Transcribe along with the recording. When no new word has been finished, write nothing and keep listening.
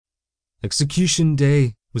Execution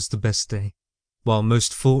day was the best day. While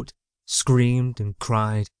most fought, screamed, and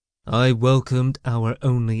cried, I welcomed our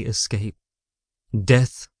only escape.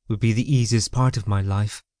 Death would be the easiest part of my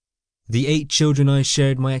life. The 8 children I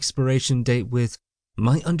shared my expiration date with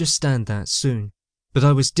might understand that soon, but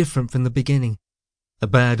I was different from the beginning. A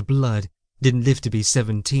bad blood didn't live to be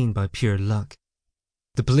 17 by pure luck.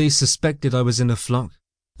 The police suspected I was in a flock,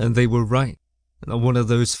 and they were right, not one of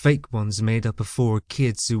those fake ones made up of 4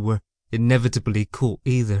 kids who were inevitably caught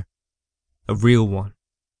either. A real one.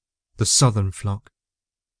 The southern flock.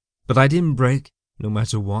 But I didn't break, no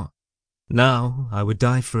matter what. Now I would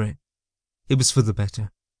die for it. It was for the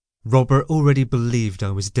better. Robert already believed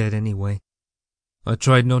I was dead anyway. I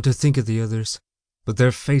tried not to think of the others, but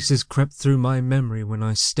their faces crept through my memory when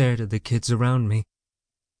I stared at the kids around me.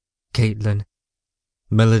 Caitlin,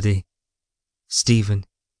 Melody, Stephen,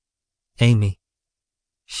 Amy,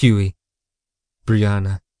 Huey,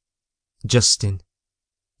 Brianna, Justin,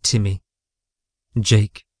 Timmy,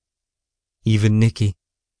 Jake, even Nikki.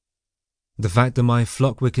 The fact that my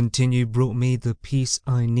flock would continue brought me the peace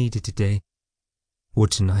I needed today, or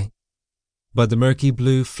tonight. By the murky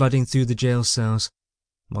blue flooding through the jail cells,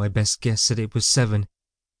 my best guess said it was 7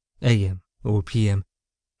 a.m. or p.m.,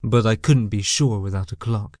 but I couldn't be sure without a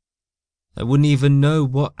clock. I wouldn't even know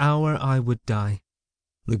what hour I would die.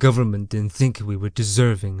 The government didn't think we were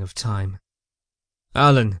deserving of time.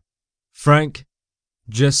 Alan, Frank,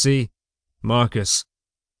 Jesse, Marcus.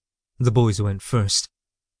 The boys went first.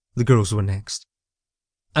 The girls were next.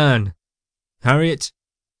 Anne, Harriet,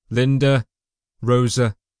 Linda,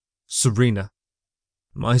 Rosa, Serena.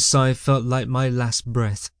 My sigh felt like my last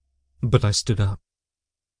breath, but I stood up.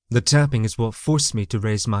 The tapping is what forced me to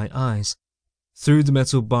raise my eyes. Through the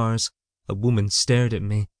metal bars, a woman stared at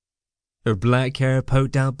me. Her black hair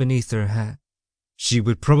poked out beneath her hat. She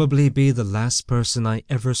would probably be the last person I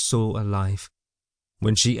ever saw alive.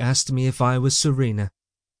 When she asked me if I was Serena,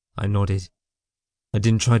 I nodded. I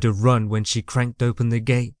didn't try to run when she cranked open the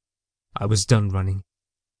gate. I was done running.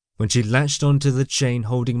 When she latched onto the chain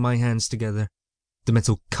holding my hands together, the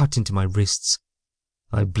metal cut into my wrists.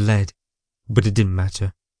 I bled, but it didn't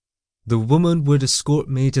matter. The woman would escort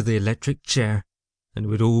me to the electric chair, and it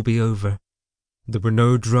would all be over. There were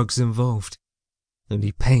no drugs involved.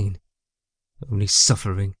 Only pain. Only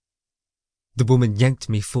suffering. The woman yanked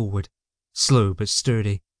me forward, slow but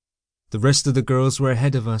sturdy. The rest of the girls were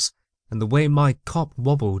ahead of us, and the way my cop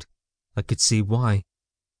wobbled, I could see why.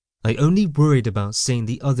 I only worried about seeing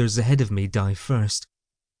the others ahead of me die first.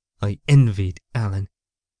 I envied Alan,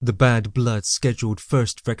 the bad blood scheduled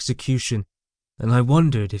first for execution, and I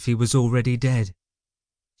wondered if he was already dead.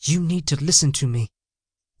 You need to listen to me.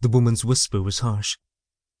 The woman's whisper was harsh.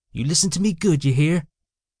 You listen to me good, you hear?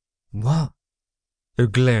 What? Her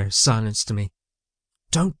glare silenced me.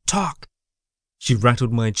 Don't talk. She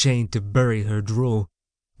rattled my chain to bury her drawl,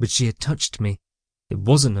 but she had touched me. It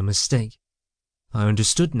wasn't a mistake. I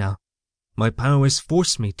understood now. My powers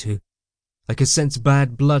forced me to. I could sense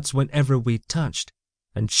bad bloods whenever we touched,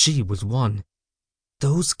 and she was one.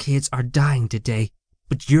 Those kids are dying today,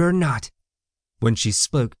 but you're not. When she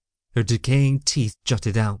spoke, her decaying teeth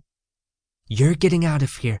jutted out. You're getting out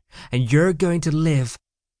of here, and you're going to live.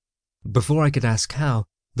 Before I could ask how,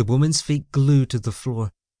 the woman's feet glued to the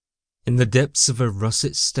floor. In the depths of her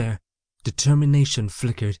russet stare, determination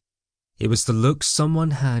flickered. It was the look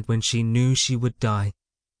someone had when she knew she would die.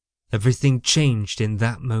 Everything changed in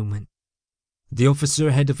that moment. The officer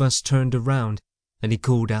ahead of us turned around, and he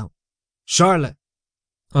called out, Charlotte!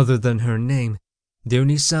 Other than her name, the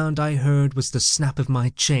only sound I heard was the snap of my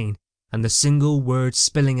chain and the single word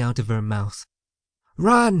spilling out of her mouth.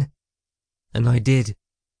 Run! And I did.